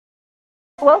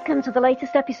Welcome to the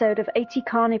latest episode of AT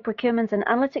Kearney Procurement and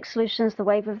Analytics Solutions, the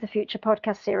Wave of the Future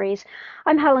podcast series.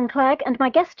 I'm Helen Clegg, and my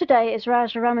guest today is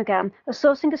Raj Arumugam, a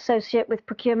sourcing associate with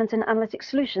Procurement and Analytics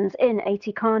Solutions in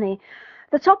AT Kearney.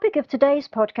 The topic of today's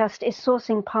podcast is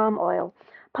sourcing palm oil.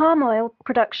 Palm oil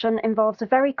production involves a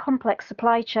very complex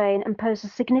supply chain and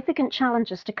poses significant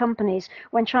challenges to companies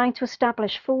when trying to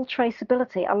establish full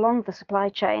traceability along the supply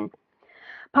chain.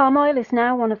 Palm oil is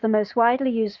now one of the most widely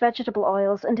used vegetable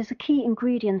oils and is a key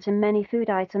ingredient in many food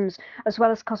items, as well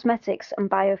as cosmetics and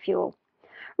biofuel.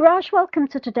 Raj, welcome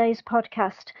to today's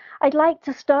podcast. I'd like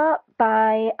to start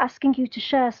by asking you to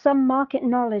share some market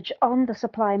knowledge on the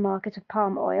supply market of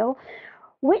palm oil.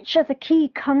 Which are the key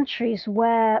countries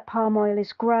where palm oil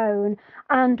is grown,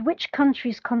 and which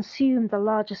countries consume the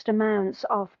largest amounts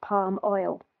of palm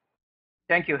oil?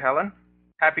 Thank you, Helen.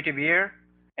 Happy to be here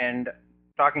and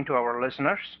talking to our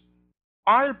listeners.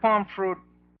 Oil palm fruit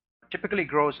typically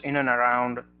grows in and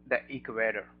around the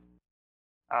equator.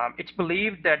 It's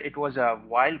believed that it was a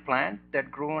wild plant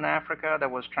that grew in Africa that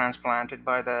was transplanted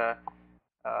by the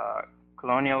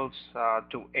colonials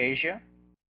to Asia.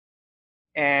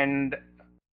 And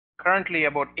currently,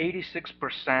 about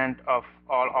 86% of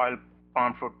all oil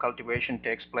palm fruit cultivation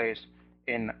takes place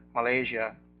in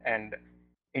Malaysia and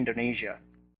Indonesia.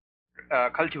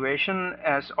 Cultivation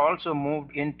has also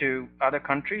moved into other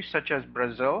countries such as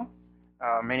Brazil,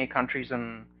 many countries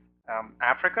in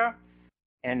Africa,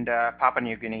 and Papua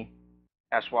New Guinea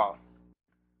as well.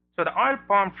 So the oil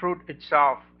palm fruit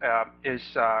itself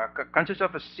consists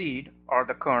of a seed or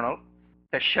the kernel,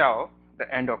 the shell, the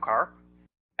endocarp,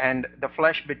 and the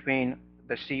flesh between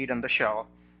the seed and the shell,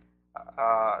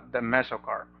 the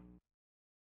mesocarp.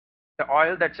 The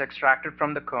oil that's extracted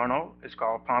from the kernel is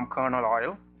called palm kernel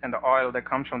oil, and the oil that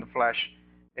comes from the flesh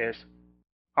is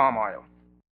palm oil.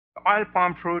 The oil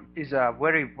palm fruit is a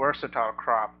very versatile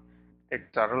crop.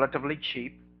 It's relatively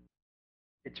cheap.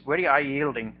 It's very high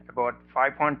yielding. About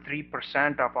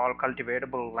 5.3% of all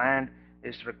cultivatable land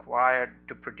is required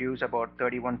to produce about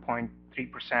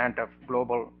 31.3% of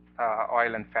global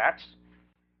oil and fats.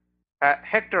 A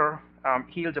hectare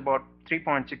yields about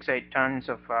 3.68 tons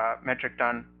of metric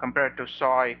ton compared to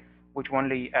soy, which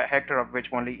a hectare of which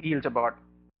only yields about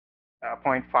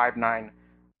 0.59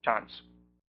 tons.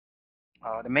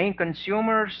 The main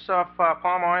consumers of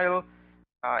palm oil,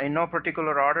 in no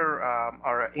particular order,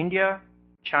 are India,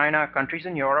 China, countries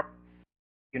in Europe,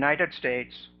 United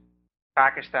States,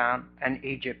 Pakistan, and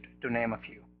Egypt, to name a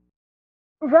few.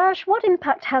 Raj, what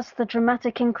impact has the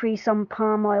dramatic increase on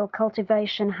palm oil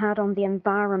cultivation had on the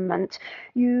environment?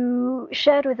 You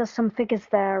shared with us some figures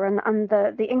there, and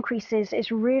the increase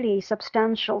is really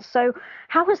substantial. So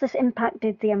how has this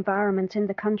impacted the environment in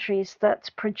the countries that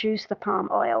produce the palm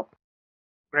oil?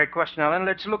 Great question, Alan.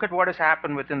 Let's look at what has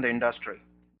happened within the industry.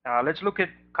 Let's look at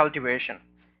cultivation.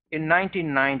 In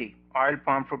 1990, oil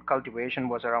palm fruit cultivation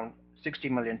was around 60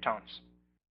 million tons.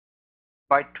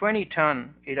 By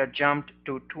 2010, it had jumped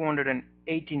to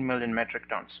 218 million metric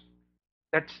tons.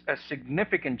 That's a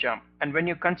significant jump. And when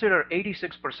you consider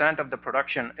 86% of the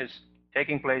production is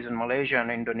taking place in Malaysia and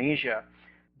Indonesia,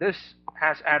 this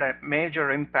has had a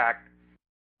major impact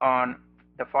on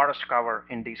the forest cover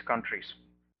in these countries.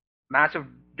 Massive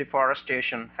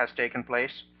deforestation has taken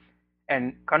place,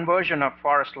 and conversion of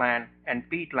forest land and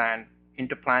peatland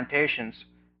into plantations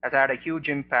has had a huge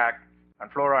impact on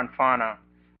flora and fauna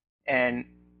and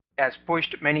has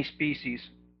pushed many species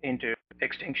into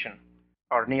extinction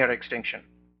or near extinction.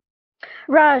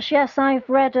 Raj, yes, I've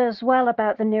read as well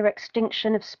about the near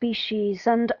extinction of species,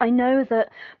 and I know that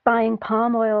buying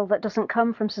palm oil that doesn't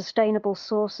come from sustainable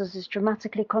sources is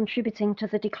dramatically contributing to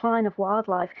the decline of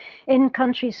wildlife in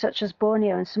countries such as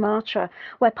Borneo and Sumatra,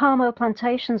 where palm oil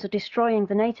plantations are destroying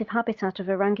the native habitat of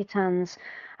orangutans.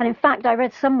 And in fact, I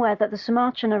read somewhere that the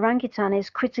Sumatran orangutan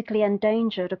is critically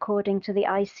endangered according to the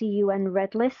ICUN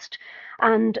Red List,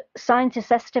 and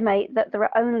scientists estimate that there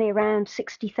are only around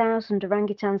 60,000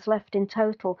 orangutans left in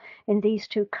total in these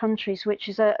two countries, which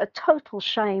is a total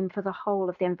shame for the whole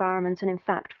of the environment and, in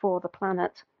fact, for the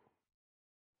planet.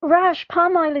 Raj,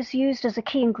 palm oil is used as a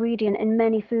key ingredient in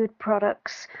many food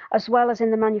products, as well as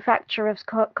in the manufacture of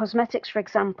cosmetics, for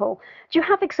example. Do you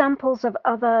have examples of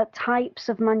other types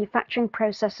of manufacturing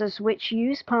processes which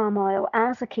use palm oil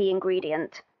as a key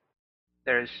ingredient?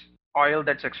 There's oil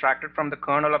that's extracted from the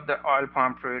kernel of the oil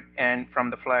palm fruit and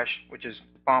from the flesh, which is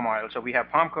palm oil. So we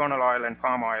have palm kernel oil and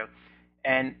palm oil.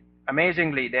 And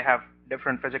amazingly, they have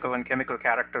different physical and chemical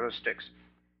characteristics.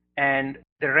 And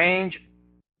the range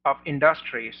of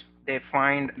industries they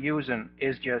find use in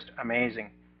is just amazing.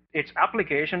 Its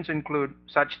applications include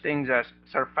such things as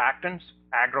surfactants,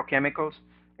 agrochemicals,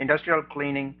 industrial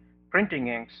cleaning, printing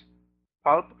inks,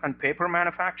 pulp and paper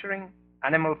manufacturing,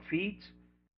 animal feeds,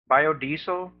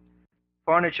 biodiesel,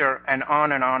 furniture, and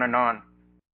on and on and on.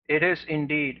 It is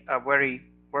indeed a very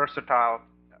versatile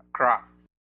crop.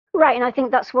 Right, and I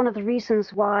think that's one of the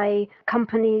reasons why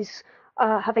companies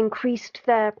have increased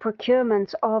their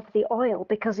procurement of the oil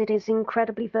because it is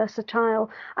incredibly versatile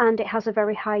and it has a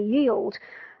very high yield.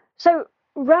 So,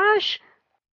 Raj,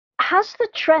 has the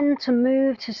trend to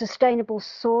move to sustainable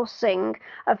sourcing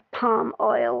of palm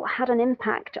oil had an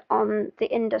impact on the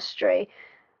industry?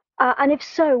 And if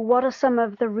so, what are some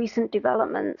of the recent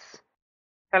developments?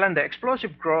 Helen, the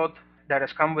explosive growth that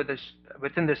has come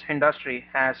within this industry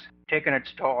has taken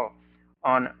its toll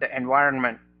on the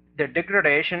environment. The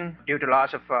degradation due to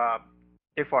loss of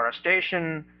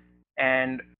deforestation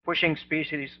and pushing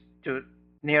species to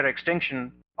near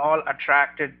extinction all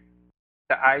attracted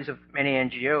the eyes of many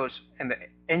NGOs, and the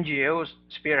NGOs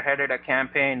spearheaded a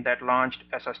campaign that launched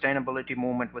a sustainability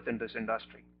movement within this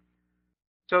industry.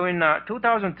 So in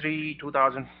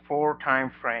 2003-2004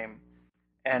 timeframe,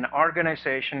 an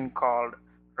organization called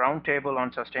Roundtable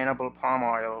on Sustainable Palm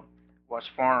Oil was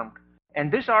formed.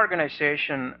 And this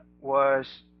organization was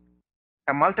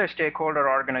a multi-stakeholder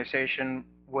organization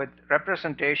with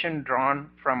representation drawn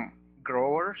from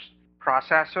growers,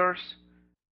 processors,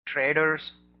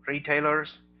 traders,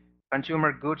 retailers,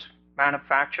 consumer goods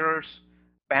manufacturers,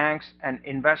 banks, and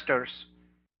investors.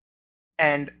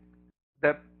 And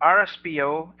the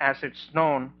RSPO, as it's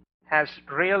known, has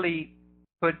really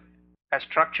put a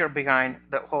structure behind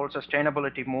the whole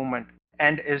sustainability movement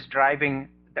and is driving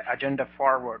the agenda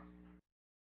forward.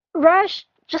 Raj,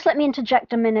 just let me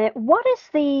interject a minute. What is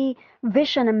the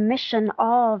vision and mission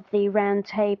of the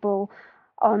Roundtable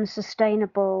on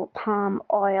Sustainable Palm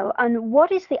Oil, and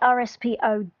what is the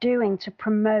RSPO doing to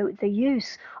promote the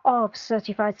use of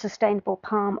certified sustainable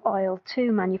palm oil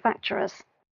to manufacturers?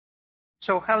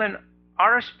 So, Helen,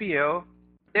 RSPO,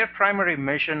 their primary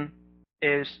mission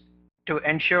is to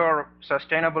ensure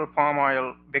sustainable palm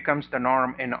oil becomes the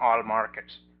norm in all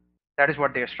markets. That is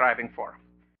what they are striving for.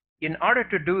 In order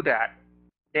to do that,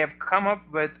 they have come up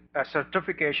with a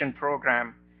certification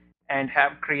program and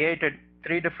have created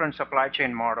three different supply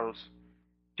chain models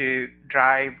to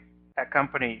drive a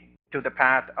company to the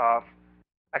path of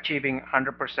achieving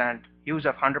 100% use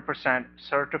of 100%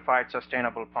 certified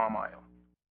sustainable palm oil.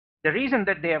 The reason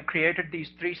that they have created these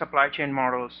three supply chain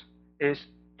models is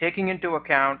taking into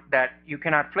account that you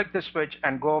cannot flick the switch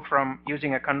and go from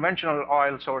using a conventional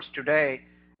oil source today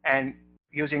and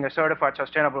using a certified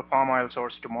sustainable palm oil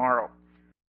source tomorrow.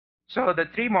 So the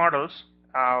three models,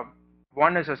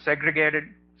 one is a segregated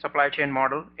supply chain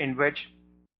model in which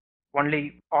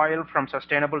only oil from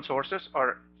sustainable sources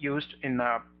are used in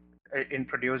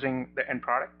producing the end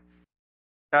product.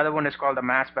 The other one is called the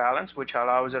mass balance, which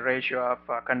allows a ratio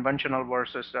of conventional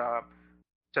versus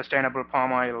sustainable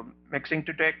palm oil mixing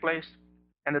to take place.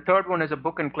 And the third one is a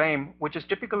book and claim, which is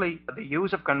typically the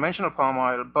use of conventional palm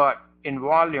oil, but in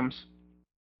volumes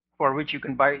for which you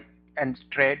can buy and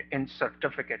trade in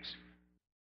certificates.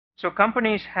 So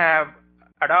companies have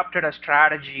adopted a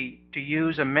strategy to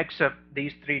use a mix of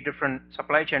these three different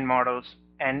supply chain models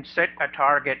and set a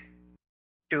target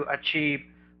to achieve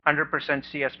 100%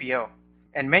 CSPO.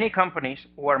 And many companies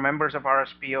who are members of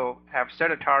RSPO have set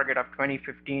a target of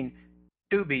 2015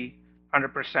 to be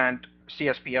 100%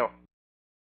 CSPO.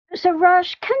 So,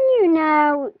 Raj, can you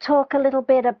now talk a little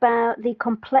bit about the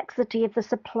complexity of the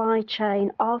supply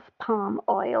chain of palm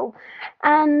oil?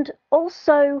 And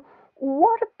also,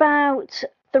 what about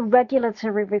the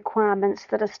regulatory requirements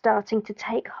that are starting to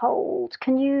take hold?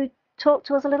 Can you talk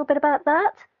to us a little bit about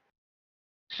that?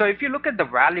 So if you look at the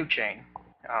value chain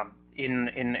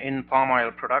in palm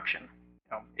oil production,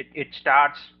 it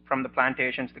starts from the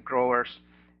plantations, the growers,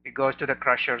 it goes to the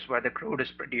crushers where the crude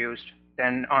is produced,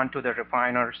 then on to the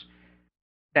refiners.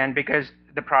 Then because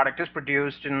the product is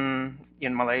produced in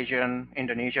Malaysia and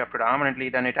Indonesia predominantly,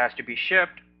 then it has to be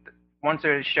shipped. Once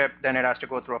it is shipped, then it has to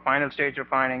go through a final stage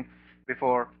refining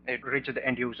before it reaches the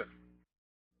end user.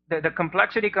 The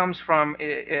complexity comes from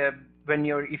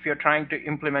if you're trying to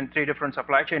implement three different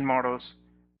supply chain models,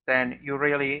 then you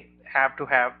really have to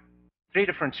have three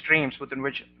different streams within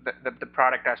which the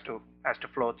product has to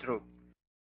flow through.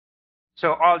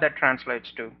 So all that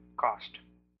translates to cost.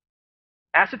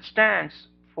 As it stands,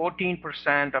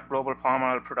 14% of global palm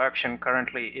oil production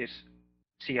currently is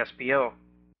CSPO.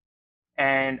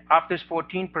 And of this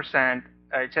 14%,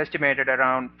 it's estimated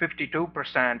around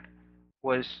 52%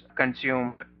 was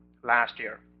consumed last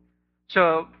year.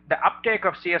 So the uptake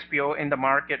of CSPO in the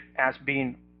market has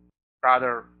been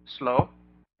rather slow.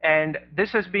 And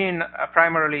this has been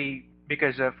primarily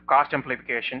because of cost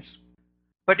implications.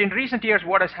 But in recent years,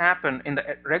 what has happened in the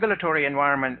regulatory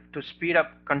environment to speed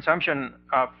up consumption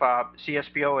of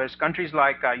CSPO is countries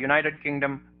like United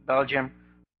Kingdom, Belgium,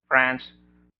 France,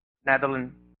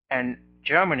 Netherlands, and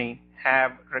Germany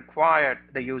have required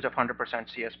the use of 100%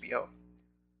 CSPO.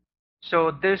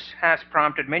 So this has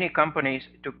prompted many companies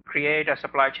to create a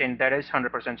supply chain that is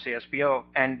 100% CSPO,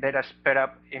 and that has sped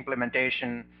up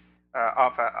implementation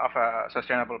of a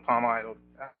sustainable palm oil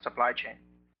supply chain.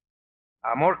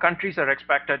 More countries are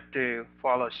expected to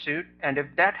follow suit, and if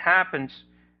that happens,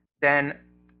 then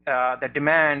the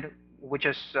demand, which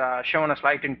has shown a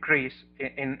slight increase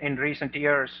in recent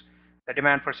years, the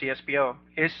demand for CSPO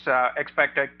is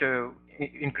expected to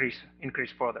increase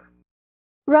further.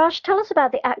 Raj, tell us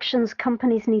about the actions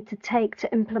companies need to take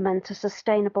to implement a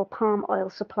sustainable palm oil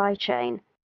supply chain.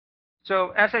 So,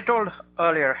 as I told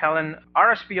earlier, Helen,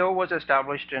 RSPO was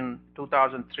established in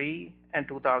 2003 and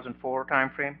 2004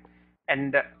 timeframe,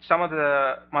 and some of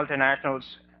the multinationals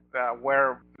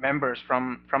were members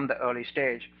from the early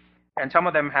stage, and some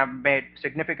of them have made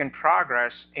significant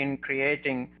progress in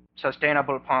creating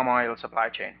sustainable palm oil supply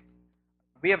chain.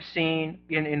 We have seen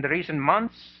in the recent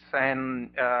months and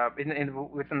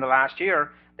within the last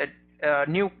year that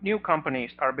new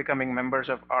companies are becoming members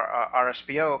of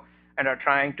RSPO and are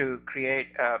trying to create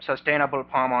a sustainable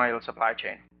palm oil supply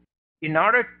chain. In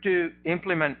order to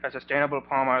implement a sustainable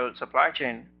palm oil supply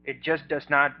chain, it just does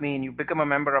not mean you become a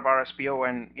member of RSPO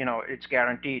and it's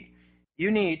guaranteed.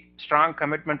 You need strong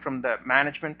commitment from the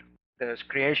management. The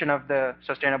creation of the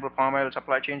sustainable palm oil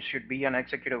supply chain should be an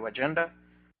executive agenda.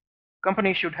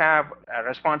 Companies should have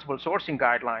responsible sourcing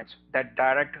guidelines that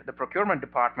direct the procurement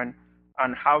department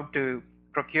on how to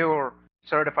procure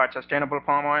certified sustainable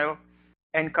palm oil,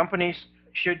 and companies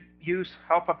should use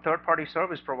help of third-party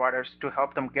service providers to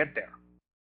help them get there.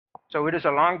 So it is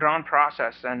a long drawn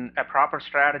process, and a proper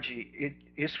strategy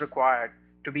is required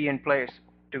to be in place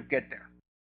to get there.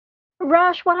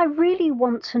 Raj, what I really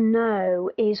want to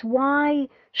know is why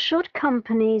should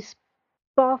companies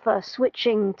bother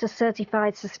switching to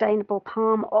certified sustainable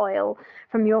palm oil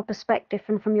from your perspective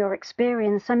and from your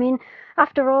experience? I mean,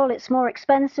 after all, it's more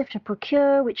expensive to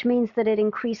procure, which means that it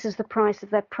increases the price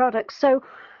of their products. So,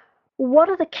 what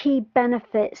are the key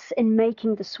benefits in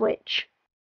making the switch?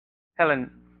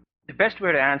 Helen, the best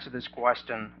way to answer this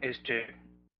question is to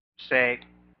say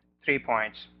 3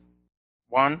 points.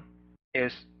 One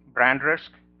is brand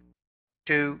risk,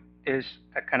 two is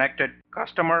a connected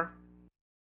customer,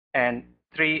 and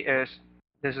three is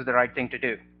this is the right thing to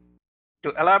do.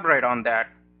 To elaborate on that,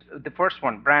 the first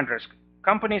one, brand risk.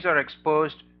 Companies are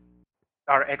exposing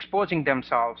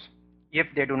themselves if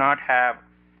they do not have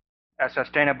a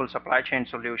sustainable supply chain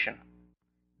solution.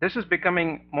 This is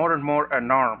becoming more and more a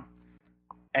norm,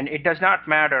 and it does not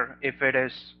matter if it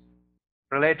is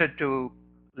related to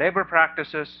labor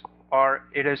practices or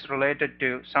it is related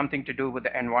to something to do with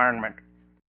the environment.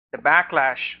 The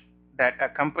backlash that a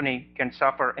company can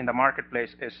suffer in the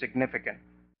marketplace is significant.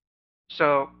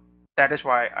 So that is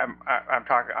why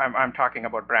I'm talking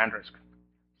about brand risk.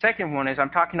 Second one is I'm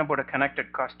talking about a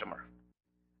connected customer.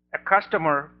 A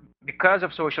customer, because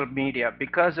of social media,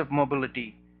 because of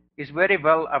mobility, is very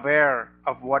well aware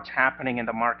of what's happening in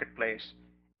the marketplace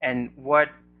and what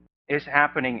is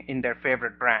happening in their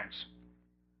favorite brands.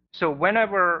 So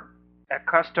whenever a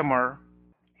customer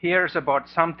hears about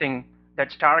something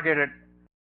that's targeted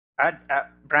at a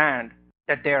brand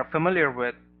that they are familiar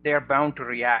with, they are bound to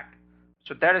react.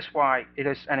 So that is why it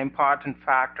is an important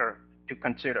factor to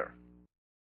consider.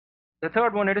 The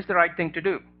third one, it is the right thing to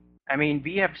do. I mean,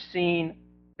 we have seen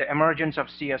the emergence of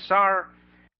CSR,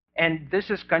 and this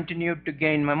has continued to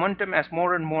gain momentum as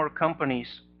more and more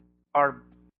companies are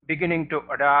beginning to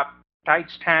adopt tight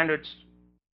standards,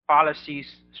 policies,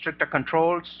 stricter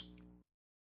controls,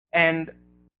 and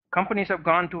companies have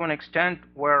gone to an extent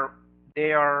where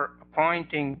they are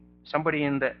appointing somebody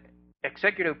in the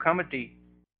executive committee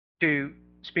to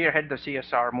spearhead the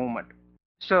CSR movement.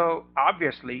 So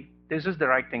obviously, this is the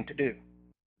right thing to do.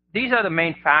 These are the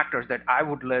main factors that I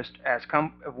would list as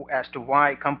to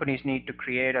why companies need to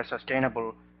create a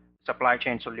sustainable supply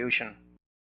chain solution.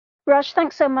 Raj,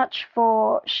 thanks so much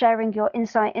for sharing your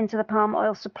insight into the palm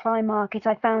oil supply market.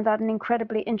 I found that an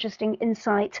incredibly interesting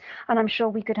insight, and I'm sure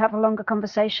we could have a longer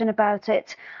conversation about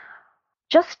it.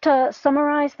 Just to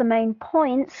summarize the main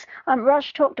points,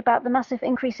 Raj talked about the massive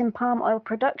increase in palm oil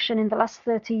production in the last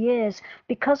 30 years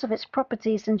because of its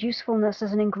properties and usefulness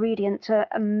as an ingredient to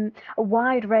a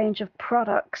wide range of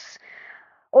products.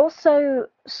 Also,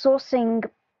 sourcing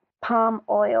palm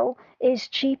oil is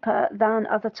cheaper than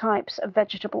other types of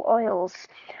vegetable oils.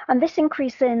 And this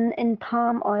increase in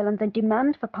palm oil and the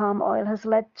demand for palm oil has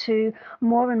led to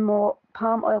more and more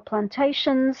palm oil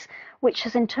plantations, which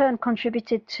has in turn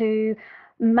contributed to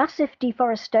massive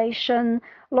deforestation,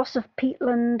 loss of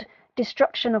peatland,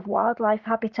 destruction of wildlife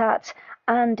habitat,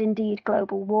 and indeed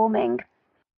global warming.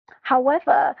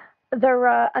 However, there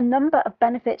are a number of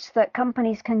benefits that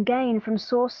companies can gain from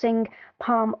sourcing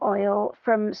palm oil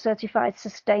from certified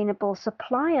sustainable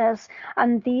suppliers,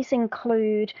 and these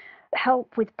include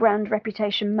help with brand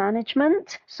reputation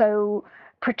management, so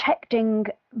protecting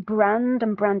brand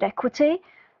and brand equity,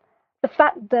 the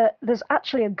fact that there's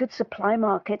actually a good supply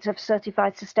market of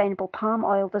certified sustainable palm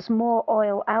oil. There's more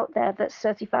oil out there that's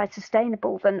certified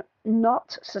sustainable than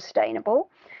not sustainable,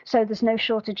 so there's no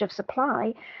shortage of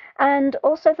supply. And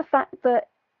also the fact that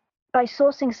by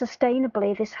sourcing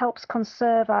sustainably, this helps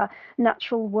conserve our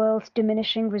natural world's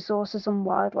diminishing resources and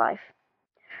wildlife.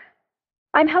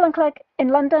 I'm Helen Clegg in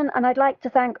London, and I'd like to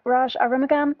thank Raj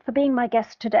Arumugam for being my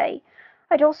guest today.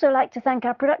 I'd also like to thank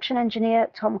our production engineer,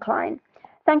 Tom Klein.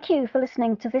 Thank you for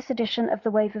listening to this edition of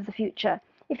The Wave of the Future.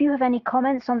 If you have any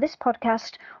comments on this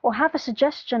podcast or have a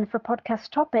suggestion for a podcast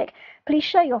topic, please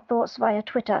share your thoughts via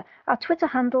Twitter. Our Twitter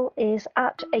handle is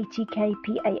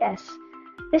 @ATKPAS.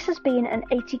 This has been an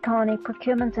A.T. Kearney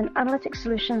Procurement and Analytics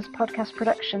Solutions podcast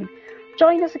production.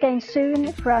 Join us again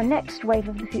soon for our next Wave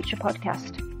of the Future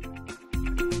podcast.